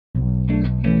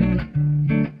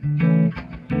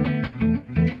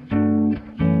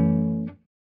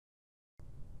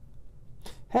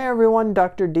Hey everyone,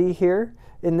 Dr. D here.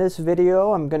 In this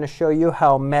video, I'm going to show you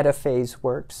how metaphase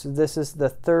works. This is the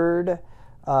third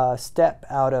step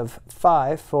out of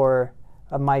 5 for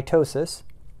mitosis.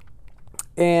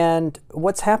 And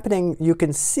what's happening, you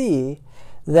can see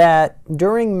that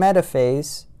during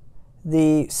metaphase,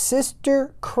 the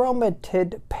sister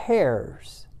chromatid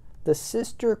pairs,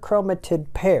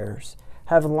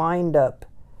 have lined up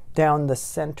down the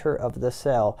center of the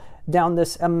cell, down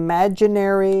this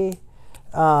imaginary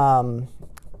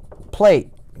plate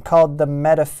called the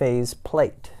metaphase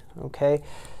plate. Okay,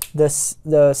 the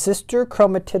sister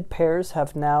chromatid pairs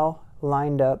have now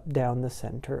lined up down the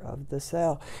center of the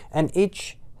cell, and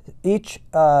each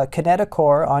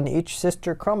kinetochore on each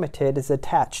sister chromatid is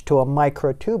attached to a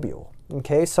microtubule.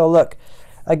 Okay, so look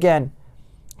again.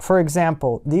 For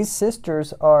example, these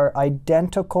sisters are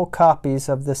identical copies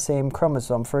of the same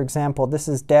chromosome. For example, this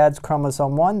is dad's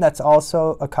chromosome 1. That's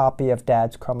also a copy of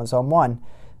dad's chromosome 1.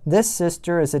 This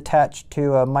sister is attached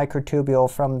to a microtubule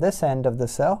from this end of the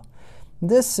cell.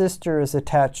 This sister is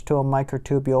attached to a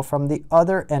microtubule from the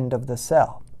other end of the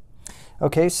cell.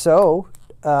 Okay, so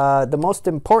the most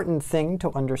important thing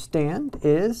to understand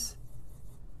is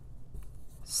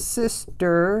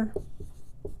sister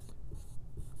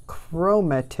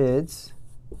chromatids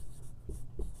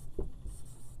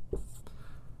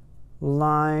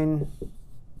line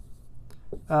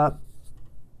up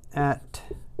at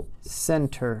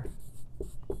center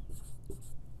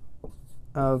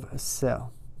of a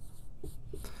cell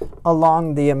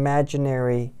along the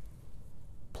imaginary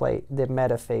plate, the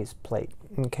metaphase plate.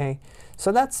 Okay,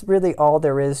 so that's really all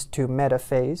there is to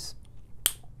metaphase.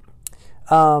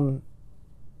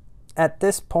 At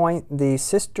this point, the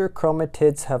sister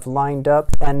chromatids have lined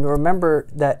up, and remember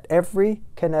that every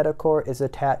kinetochore is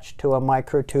attached to a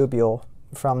microtubule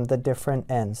from the different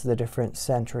ends, the different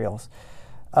centrioles.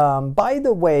 By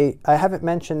the way, I haven't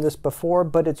mentioned this before,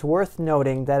 but it's worth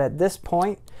noting that at this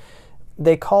point,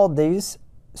 they call these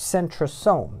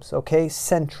centrosomes. Okay,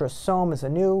 centrosome is a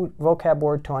new vocab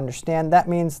word to understand. That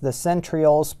means the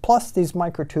centrioles plus these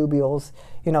microtubules,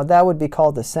 you know, that would be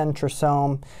called the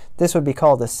centrosome. This would be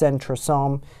called the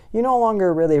centrosome. You no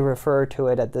longer really refer to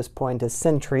it at this point as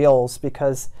centrioles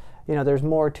because, you know, there's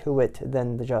more to it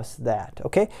than just that.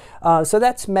 Okay, so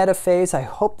that's metaphase. I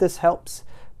hope this helps.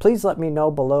 Please let me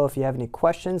know below if you have any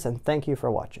questions, and thank you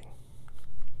for watching.